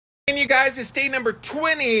And you guys, it's day number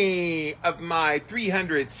 20 of my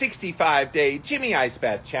 365-day Jimmy Ice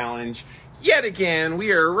Bath Challenge. Yet again,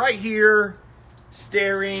 we are right here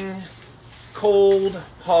staring cold,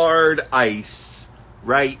 hard ice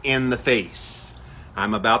right in the face.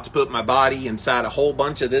 I'm about to put my body inside a whole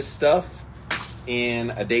bunch of this stuff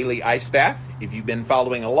in a daily ice bath. If you've been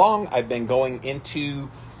following along, I've been going into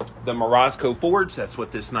the Morozco Forge. That's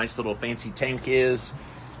what this nice little fancy tank is.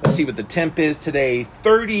 Let's see what the temp is today.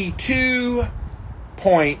 32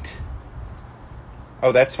 point.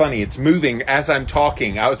 Oh, that's funny. It's moving as I'm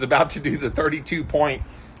talking. I was about to do the 32 point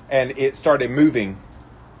and it started moving.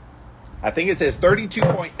 I think it says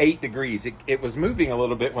 32.8 degrees. It was moving a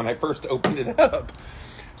little bit when I first opened it up.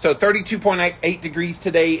 So 32.8 degrees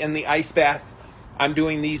today in the ice bath. I'm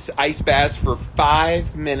doing these ice baths for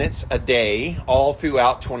 5 minutes a day all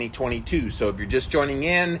throughout 2022. So if you're just joining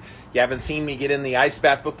in, you haven't seen me get in the ice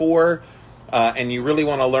bath before, and you really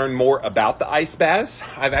want to learn more about the ice baths,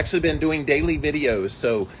 I've actually been doing daily videos.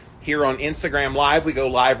 So here on Instagram Live, we go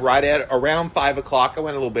live right at around 5 o'clock. I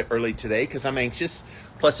went a little bit early today because I'm anxious.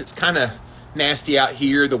 Plus, it's kind of nasty out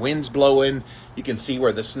here. The wind's blowing. You can see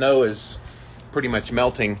where the snow is pretty much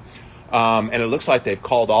melting. And it looks like they've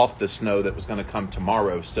called off the snow that was going to come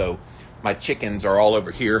tomorrow. So my chickens are all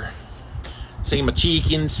over here. See my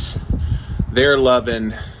chickens? They're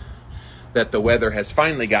loving that the weather has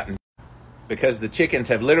finally gotten, because the chickens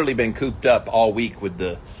have literally been cooped up all week with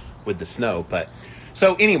the snow. But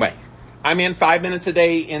so anyway, I'm in 5 minutes a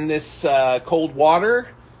day in this cold water,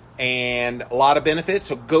 and a lot of benefits.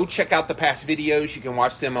 So go check out the past videos. You can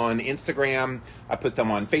watch them on Instagram. I put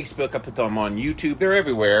them on Facebook. I put them on YouTube. They're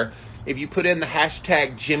everywhere. If you put in the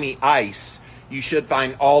hashtag Jimmy Ice, you should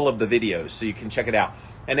find all of the videos, so you can check it out.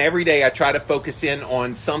 And every day I try to focus in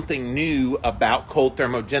on something new about cold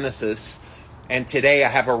thermogenesis. And today I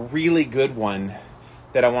have a really good one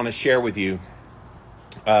that I want to share with you,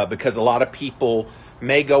 because a lot of people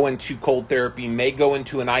may go into cold therapy, may go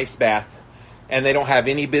into an ice bath, and they don't have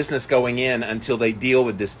any business going in until they deal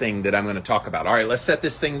with this thing that I'm going to talk about. All right, let's set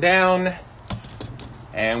this thing down,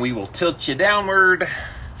 and we will tilt you downward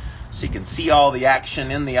so you can see all the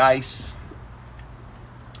action in the ice.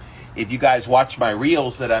 If you guys watch my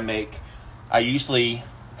reels that I make, I usually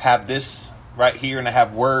have this right here and I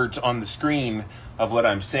have words on the screen of what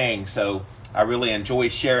I'm saying. So I really enjoy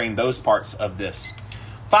sharing those parts of this.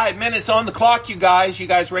 5 minutes on the clock, you guys. You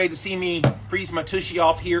guys ready to see me freeze my tushy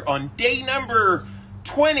off here on day number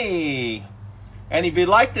 20? And if you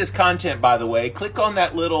like this content, by the way, click on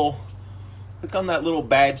that little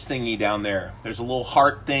badge thingy down there. There's a little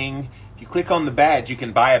heart thing. If you click on the badge, you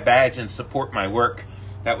can buy a badge and support my work.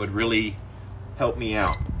 That would really help me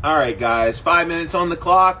out. All right, guys, 5 minutes on the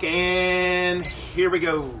clock, and here we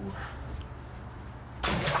go.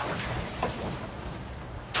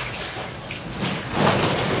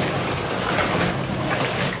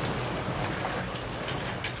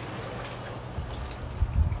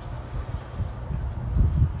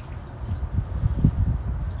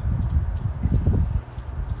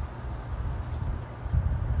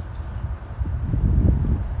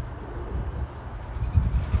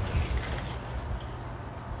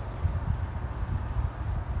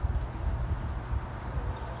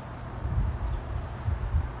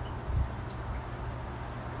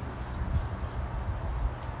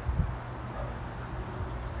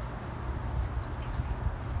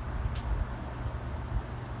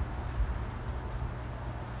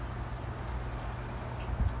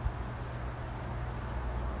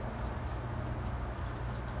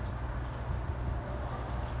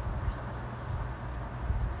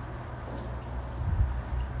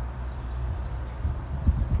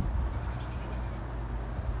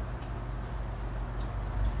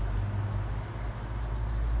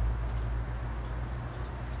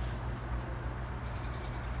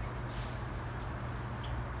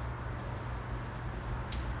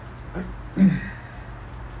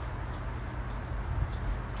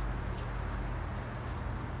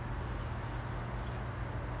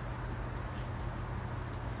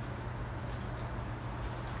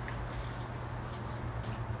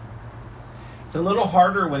 It's a little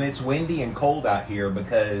harder when it's windy and cold out here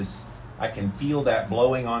because I can feel that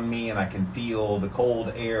blowing on me and I can feel the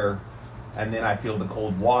cold air and then I feel the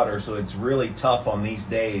cold water. So it's really tough on these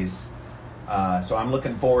days. So I'm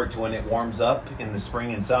looking forward to when it warms up in the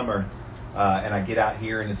spring and summer and I get out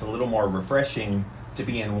here and it's a little more refreshing to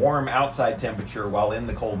be in warm outside temperature while in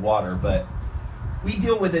the cold water, but we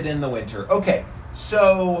deal with it in the winter. Okay,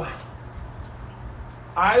 so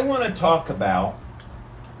I want to talk about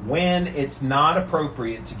when it's not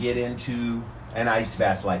appropriate to get into an ice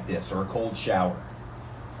bath like this or a cold shower.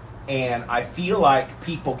 And I feel like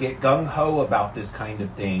people get gung-ho about this kind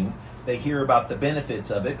of thing. They hear about the benefits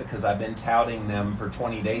of it because I've been touting them for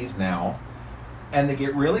 20 days now. And they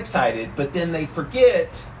get real excited, but then they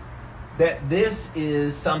forget that this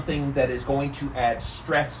is something that is going to add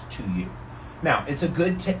stress to you. Now, it's a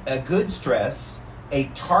good stress, a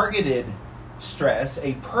targeted stress,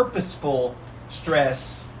 a purposeful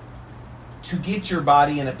stress to get your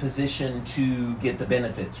body in a position to get the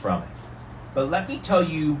benefits from it. But let me tell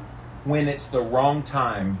you when it's the wrong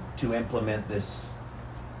time to implement this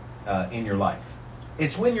in your life.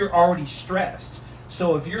 It's when you're already stressed.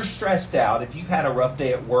 So if you're stressed out, if you've had a rough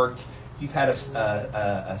day at work, you've had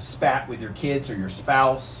a spat with your kids or your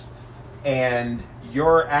spouse, and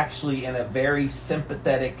you're actually in a very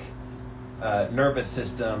sympathetic nervous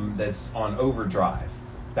system that's on overdrive.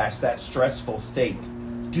 That's that stressful state.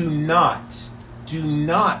 Do not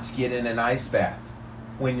get in an ice bath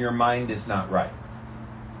when your mind is not right.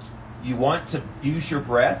 You want to use your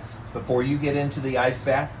breath before you get into the ice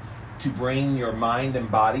bath to bring your mind and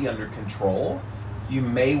body under control. You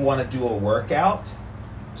may want to do a workout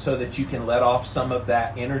so that you can let off some of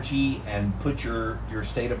that energy and put your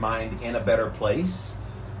state of mind in a better place.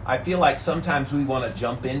 I feel like sometimes we want to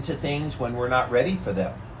jump into things when we're not ready for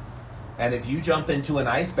them. And if you jump into an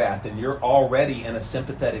ice bath and you're already in a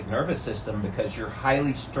sympathetic nervous system because you're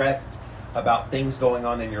highly stressed about things going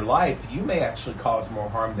on in your life, you may actually cause more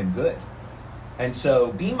harm than good. And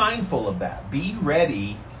so be mindful of that. Be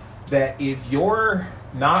ready that if you're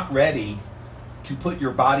not ready to put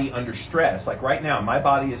your body under stress, like right now, my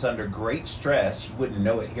body is under great stress. You wouldn't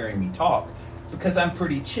know it hearing me talk because I'm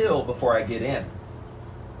pretty chill before I get in.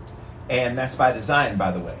 And that's by design,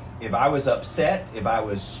 by the way. If I was upset, if I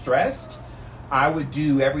was stressed, I would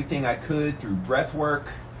do everything I could through breath work,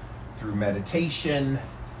 through meditation,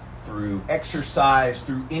 through exercise,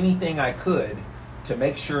 through anything I could to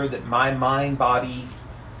make sure that my mind-body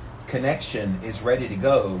connection is ready to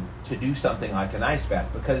go to do something like an ice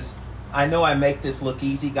bath. Because I know I make this look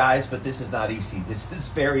easy, guys, but this is not easy. This is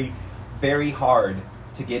very, very hard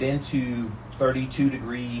to get into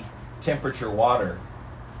 32-degree temperature water,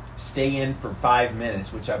 stay in for 5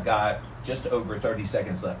 minutes, which I've got just over 30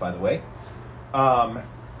 seconds left, by the way,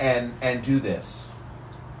 and do this.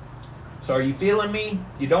 So are you feeling me?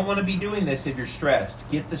 You don't want to be doing this if you're stressed.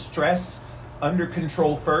 Get the stress under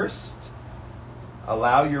control first.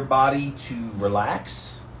 Allow your body to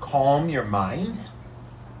relax, calm your mind,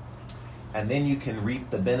 and then you can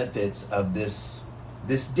reap the benefits of this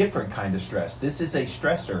different kind of stress. This is a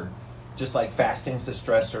stressor, just like fasting's a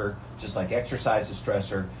stressor, just like exercise is a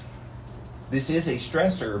stressor. This is a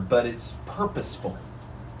stressor, but it's purposeful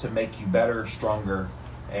to make you better, stronger,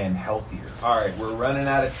 and healthier. All right, we're running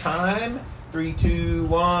out of time. 3, 2,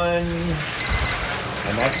 1,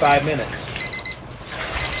 and that's 5 minutes.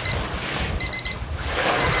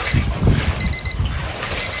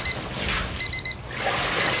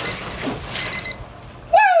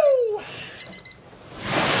 Woo!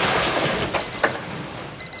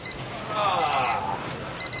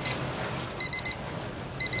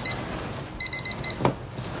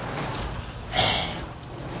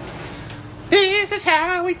 This is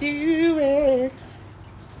how we do it.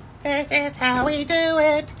 This is how we do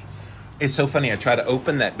it. It's so funny. I try to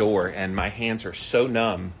open that door and my hands are so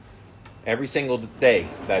numb. Every single day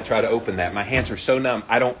that I try to open that, my hands are so numb.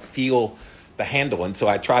 I don't feel the handle. And so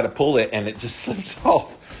I try to pull it and it just slips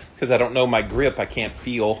off because I don't know my grip. I can't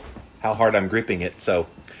feel how hard I'm gripping it. So,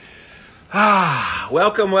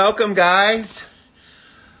 welcome, guys.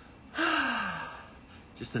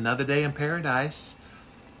 Just another day in paradise.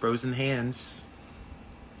 Frozen hands.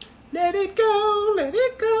 Let it go, let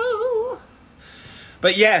it go.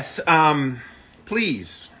 But yes,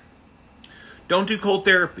 please, don't do cold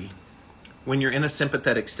therapy when you're in a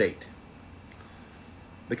sympathetic state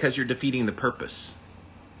because you're defeating the purpose.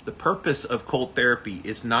 The purpose of cold therapy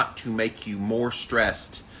is not to make you more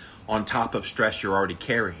stressed on top of stress you're already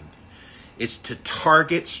carrying. It's to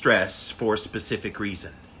target stress for a specific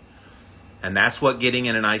reason. And that's what getting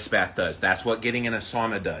in an ice bath does. That's what getting in a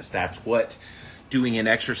sauna does. That's what doing an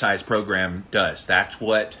exercise program does. That's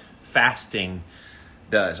what fasting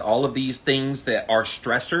does. All of these things that are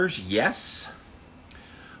stressors, yes,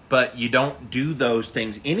 but you don't do those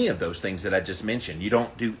things, any of those things that I just mentioned. You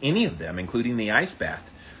don't do any of them, including the ice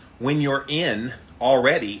bath, when you're in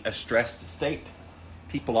already a stressed state.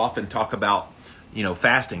 People often talk about,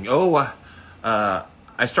 fasting.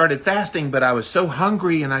 I started fasting, but I was so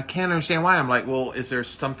hungry and I can't understand why. I'm like, well, is there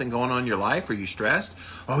something going on in your life? Are you stressed?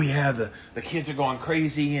 Oh yeah, the kids are going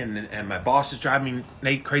crazy and my boss is driving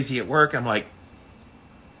me crazy at work. I'm like,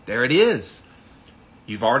 there it is.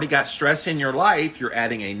 You've already got stress in your life. You're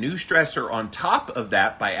adding a new stressor on top of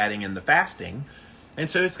that by adding in the fasting. And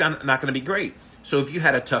so it's not going to be great. So if you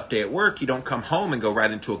had a tough day at work, you don't come home and go right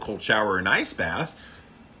into a cold shower or an ice bath,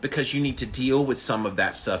 because you need to deal with some of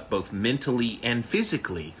that stuff, both mentally and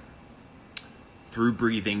physically, through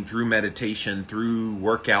breathing, through meditation, through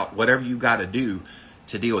workout, whatever you got to do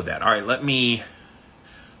to deal with that. All right, let me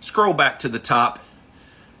scroll back to the top,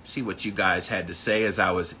 see what you guys had to say as I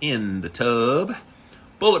was in the tub.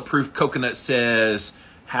 Bulletproof Coconut says,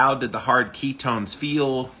 how did the hard ketones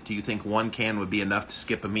feel? Do you think one can would be enough to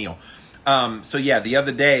skip a meal? So yeah, the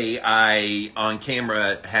other day I, on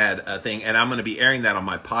camera, had a thing, and I'm going to be airing that on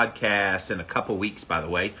my podcast in a couple weeks, by the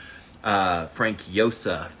way. Frank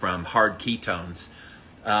Yosa from Hard Ketones.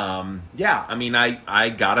 Yeah, I mean, I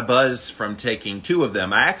got a buzz from taking 2 of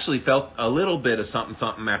them. I actually felt a little bit of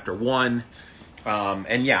something after one.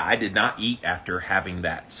 And yeah, I did not eat after having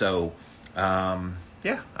that. So,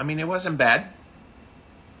 yeah, I mean, it wasn't bad.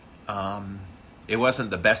 It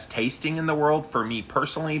wasn't the best tasting in the world for me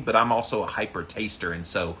personally, but I'm also a hyper taster, and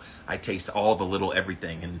so I taste all the little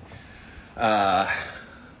everything. And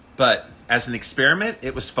but as an experiment,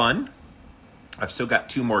 it was fun. I've still got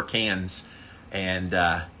 2 more cans, and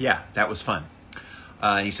yeah, that was fun.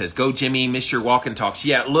 He says, "Go Jimmy, miss your walk and talks."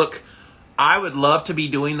 Yeah, look, I would love to be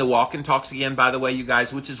doing the walk and talks again, by the way, you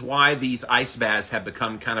guys, which is why these ice baths have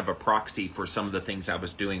become kind of a proxy for some of the things I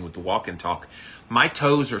was doing with the walk and talk. My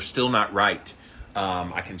toes are still not right.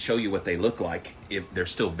 I can show you what they look like. They're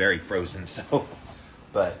still very frozen, so.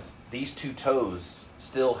 But these 2 toes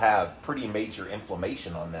still have pretty major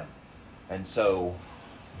inflammation on them. And so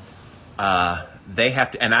they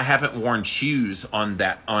have to, and I haven't worn shoes on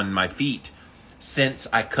my feet since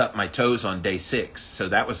I cut my toes on day 6. So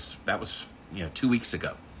that was 2 weeks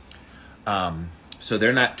ago. So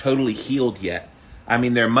they're not totally healed yet. I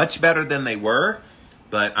mean, they're much better than they were,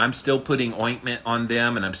 but I'm still putting ointment on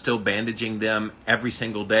them, and I'm still bandaging them every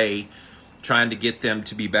single day, trying to get them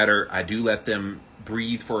to be better. I do let them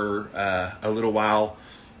breathe for a little while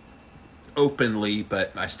openly,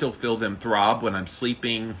 but I still feel them throb when I'm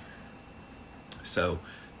sleeping. So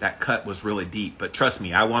that cut was really deep. But trust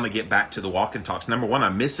me, I want to get back to the walk and talks. Number one,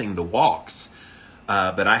 I'm missing the walks,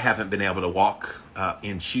 but I haven't been able to walk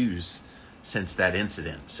in shoes since that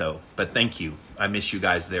incident. So, but thank you. I miss you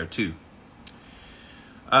guys there too.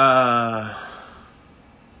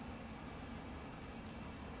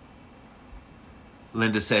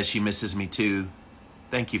 Linda says she misses me too.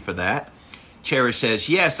 Thank you for that. Cherish says,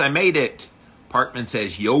 yes, I made it. Parkman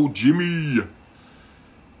says, yo, Jimmy.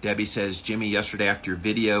 Debbie says, Jimmy, yesterday after your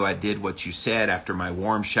video, I did what you said. After my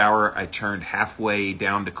warm shower, I turned halfway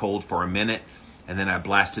down to cold for a minute, and then I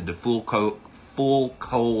blasted to full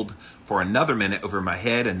cold for another minute over my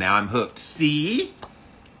head, and now I'm hooked. See?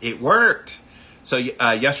 It worked. So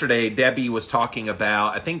yesterday, Debbie was talking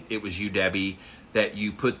about, I think it was you, Debbie, that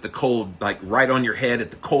you put the cold like right on your head at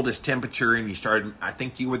the coldest temperature, and you started, I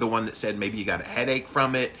think you were the one that said maybe you got a headache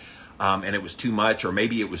from it, and it was too much, or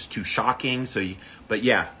maybe it was too shocking. So, but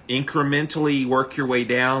yeah, incrementally work your way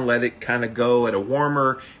down, let it kind of go at a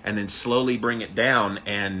warmer, and then slowly bring it down,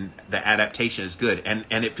 and the adaptation is good. And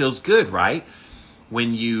it feels good, right?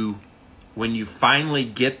 When you finally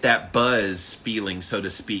get that buzz feeling, so to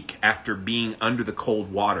speak, after being under the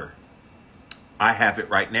cold water. I have it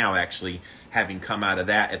right now, actually, having come out of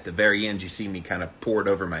that. At the very end, you see me kind of pour it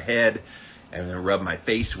over my head and then rub my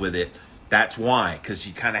face with it. That's why, because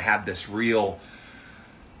you kind of have this real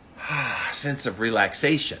sense of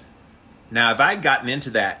relaxation. Now, if I'd gotten into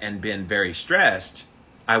that and been very stressed,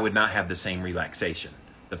 I would not have the same relaxation.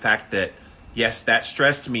 The fact that, yes, that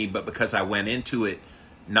stressed me, but because I went into it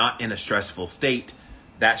not in a stressful state,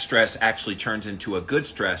 that stress actually turns into a good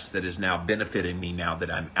stress that is now benefiting me now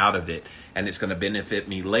that I'm out of it. And it's going to benefit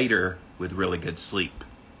me later with really good sleep.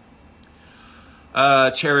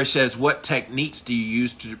 Cherish says, what techniques do you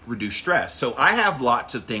use to reduce stress? So I have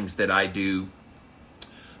lots of things that I do.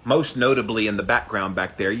 Most notably in the background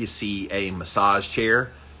back there, you see a massage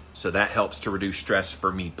chair. So that helps to reduce stress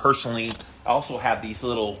for me personally. I also have these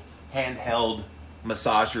little handheld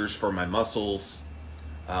massagers for my muscles.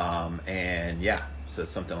 And yeah, so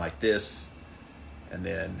something like this. And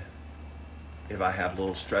then if I have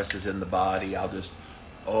little stresses in the body, I'll just,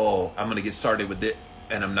 I'm going to get started with it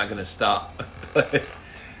and I'm not going to stop.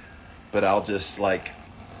 But I'll just like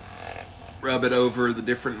rub it over the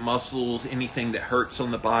different muscles, anything that hurts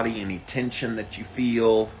on the body, any tension that you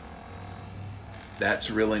feel. That's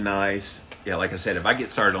really nice. Yeah, like I said, if I get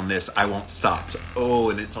started on this, I won't stop. So,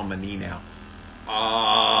 and it's on my knee now.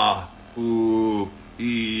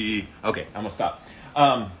 Okay, I'm gonna stop.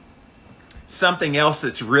 Something else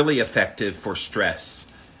that's really effective for stress.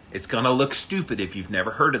 It's going to look stupid if you've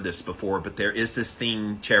never heard of this before, but there is this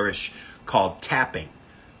thing, Cherish, called tapping.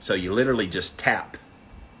 So you literally just tap.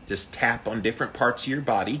 Just tap on different parts of your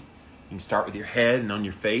body. You can start with your head and on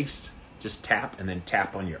your face. Just tap, and then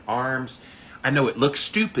tap on your arms. I know it looks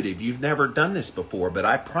stupid if you've never done this before, but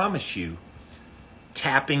I promise you,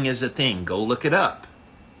 tapping is a thing. Go look it up.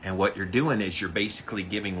 And what you're doing is you're basically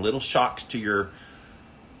giving little shocks to your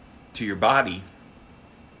body,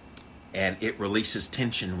 and it releases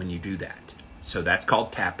tension when you do that. So that's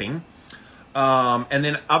called tapping. And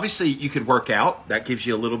then obviously you could work out. That gives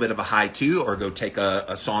you a little bit of a high too, or go take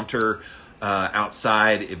a saunter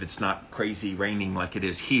outside if it's not crazy raining like it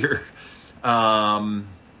is here.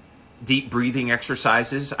 Deep breathing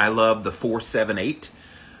exercises. I love the 4-7-8,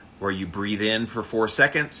 where you breathe in for 4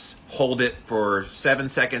 seconds, hold it for 7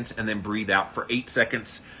 seconds, and then breathe out for 8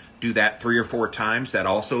 seconds. Do that 3 or 4 times. That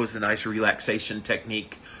also is a nice relaxation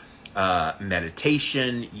technique.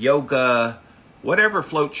 Meditation, yoga, whatever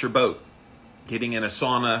floats your boat. Getting in a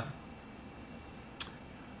sauna,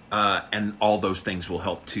 and all those things will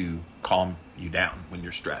help to calm you down when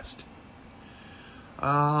you're stressed.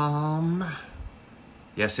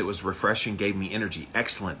 Yes, it was refreshing, gave me energy.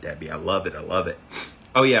 Excellent, Debbie. I love it. I love it.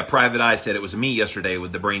 Oh, yeah. Private Eye said it was me yesterday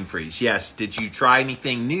with the brain freeze. Yes. Did you try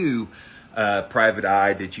anything new, Private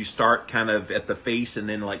Eye? Did you start kind of at the face and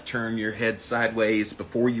then like turn your head sideways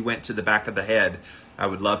before you went to the back of the head? I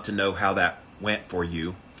would love to know how that went for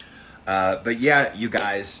you. But yeah, you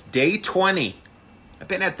guys, day 20. I've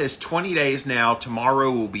been at this 20 days now.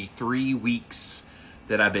 Tomorrow will be 3 weeks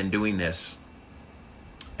that I've been doing this.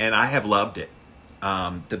 And I have loved it.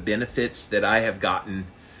 The benefits that I have gotten.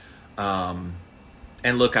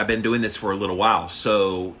 And look, I've been doing this for a little while.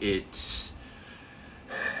 So it's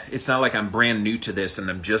not like I'm brand new to this and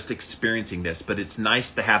I'm just experiencing this. But it's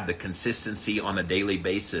nice to have the consistency on a daily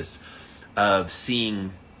basis of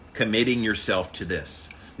committing yourself to this.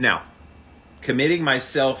 Now, committing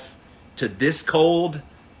myself to this cold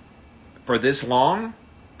for this long,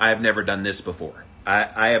 I have never done this before.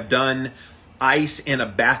 I have done ice in a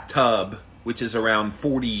bathtub, which is around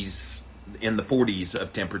 40s, in the 40s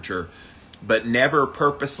of temperature, but never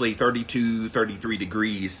purposely 32, 33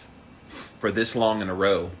 degrees for this long in a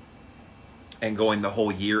row and going the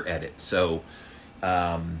whole year at it. So,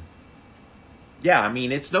 yeah, I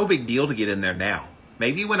mean, it's no big deal to get in there now.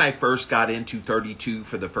 Maybe when I first got into 32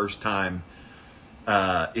 for the first time,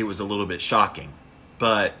 it was a little bit shocking.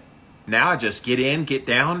 But now I just get in, get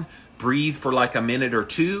down, breathe for like a minute or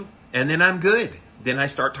two, and then I'm good. Then I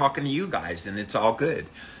start talking to you guys, and it's all good.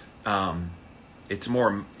 It's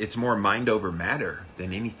more mind over matter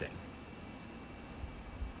than anything.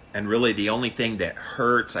 And really the only thing that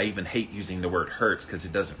hurts, I even hate using the word hurts because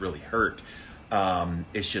it doesn't really hurt.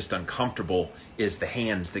 It's just uncomfortable, is the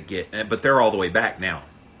hands that get, but they're all the way back now.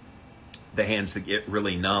 The hands that get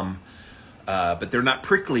really numb, but they're not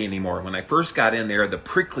prickly anymore. When I first got in there, the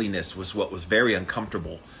prickliness was what was very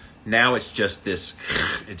uncomfortable. Now it's just this,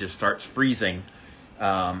 it just starts freezing,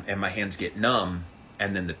 and my hands get numb,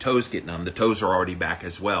 and then the toes get numb. The toes are already back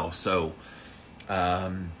as well. So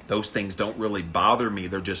those things don't really bother me.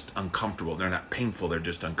 They're just uncomfortable. They're not painful. They're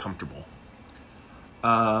just uncomfortable.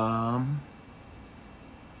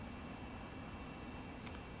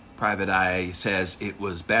 Private Eye says it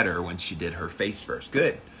was better when she did her face first.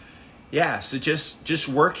 Good. Yeah, so just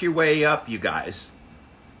work your way up, you guys.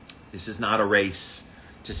 This is not a race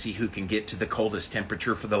to see who can get to the coldest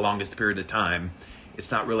temperature for the longest period of time.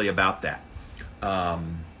 It's not really about that.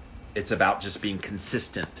 It's about just being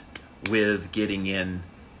consistent with getting in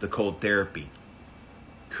the cold therapy.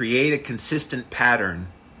 Create a consistent pattern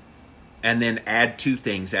and then add 2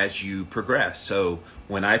 things as you progress. So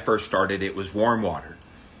when I first started, it was warm water.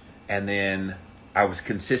 And then I was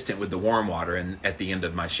consistent with the warm water and at the end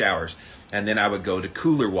of my showers. And then I would go to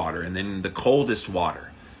cooler water and then the coldest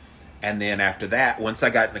water. And then after that, once I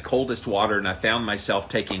got in the coldest water and I found myself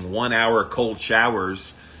taking 1 hour cold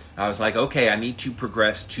showers, I was like, okay, I need to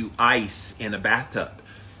progress to ice in a bathtub.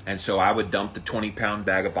 And so I would dump the 20-pound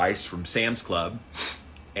bag of ice from Sam's Club.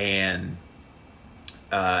 And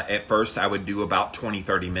at first I would do about 20,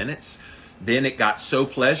 30 minutes. Then it got so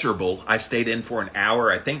pleasurable, I stayed in for an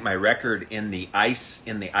hour. I think my record in the ice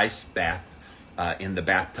bath, in the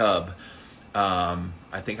bathtub, I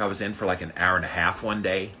think I was in for like an hour and a half one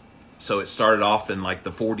day. So it started off in like the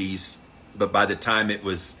 40s, but by the time it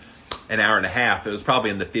was an hour and a half, it was probably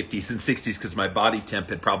in the 50s and 60s because my body temp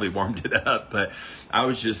had probably warmed it up. But I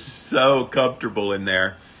was just so comfortable in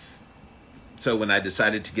there. So when I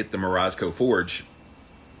decided to get the Morozco Forge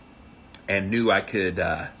and knew I could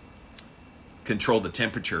control the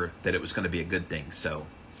temperature, that it was going to be a good thing. So,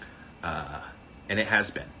 and it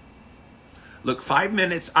has been. Look, 5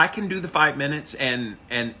 minutes, I can do the 5 minutes, and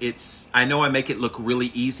I know I make it look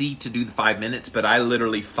really easy to do the 5 minutes, but I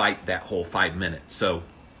literally fight that whole 5 minutes. So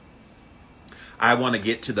I want to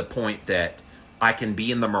get to the point that I can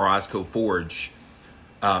be in the Morozco Forge.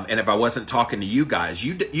 And if I wasn't talking to you guys,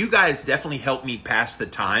 you guys definitely help me pass the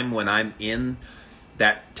time when I'm in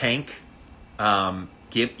that tank.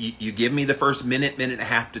 You give me the first minute and a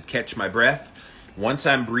half to catch my breath. Once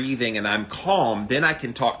I'm breathing and I'm calm, then I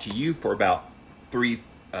can talk to you for about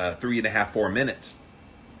 3.5, 4 minutes.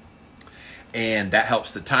 And that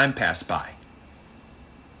helps the time pass by.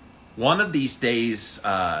 One of these days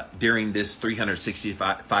during this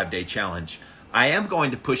 365-day challenge, I am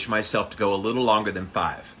going to push myself to go a little longer than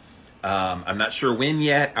 5. I'm not sure when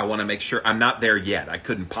yet. I want to make sure I'm not there yet. I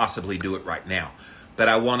couldn't possibly do it right now. But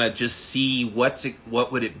I want to just see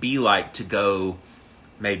what would it be like to go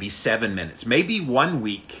maybe 7 minutes. Maybe 1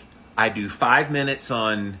 week I do 5 minutes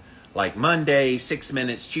on like Monday, 6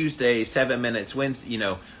 minutes Tuesday, 7 minutes Wednesday, you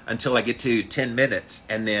know, until I get to 10 minutes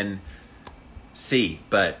and then see.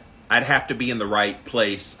 But I'd have to be in the right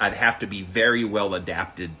place. I'd have to be very well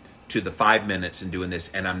adapted to the 5 minutes and doing this,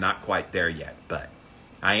 and I'm not quite there yet. But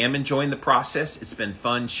I am enjoying the process. It's been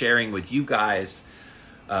fun sharing with you guys,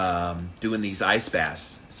 doing these ice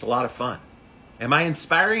baths. It's a lot of fun. Am I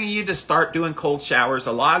inspiring you to start doing cold showers?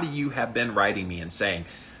 A lot of you have been writing me and saying,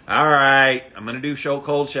 all right, I'm going to do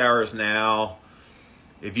cold showers now.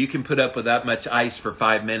 If you can put up with that much ice for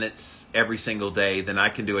 5 minutes every single day, then I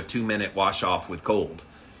can do a 2-minute wash off with cold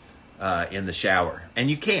in the shower. And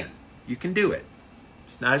you can do it.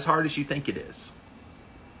 It's not as hard as you think it is.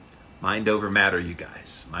 Mind over matter, you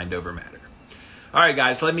guys. Mind over matter. All right,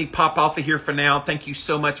 guys, let me pop off of here for now. Thank you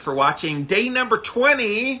so much for watching. Day number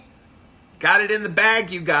 20. Got it in the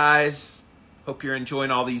bag, you guys. Hope you're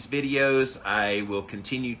enjoying all these videos. I will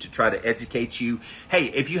continue to try to educate you. Hey,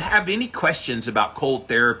 if you have any questions about cold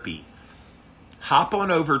therapy, hop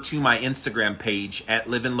on over to my Instagram page at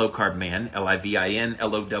Livin' Low Carb Man,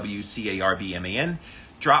 LIVINLOWCARBMAN.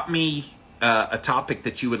 Drop me a topic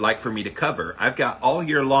that you would like for me to cover. I've got all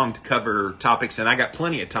year long to cover topics, and I got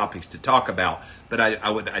plenty of topics to talk about, but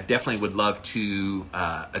I definitely would love to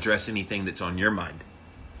address anything that's on your mind.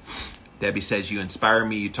 Debbie says, you inspire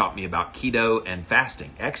me. You taught me about keto and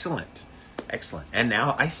fasting. Excellent. Excellent. And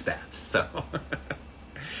now ice baths. So,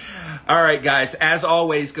 all right, guys, as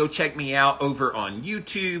always, go check me out over on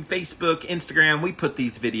YouTube, Facebook, Instagram. We put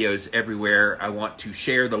these videos everywhere. I want to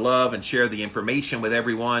share the love and share the information with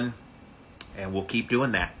everyone, and we'll keep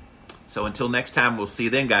doing that. So until next time, we'll see you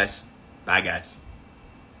then, guys. Bye, guys.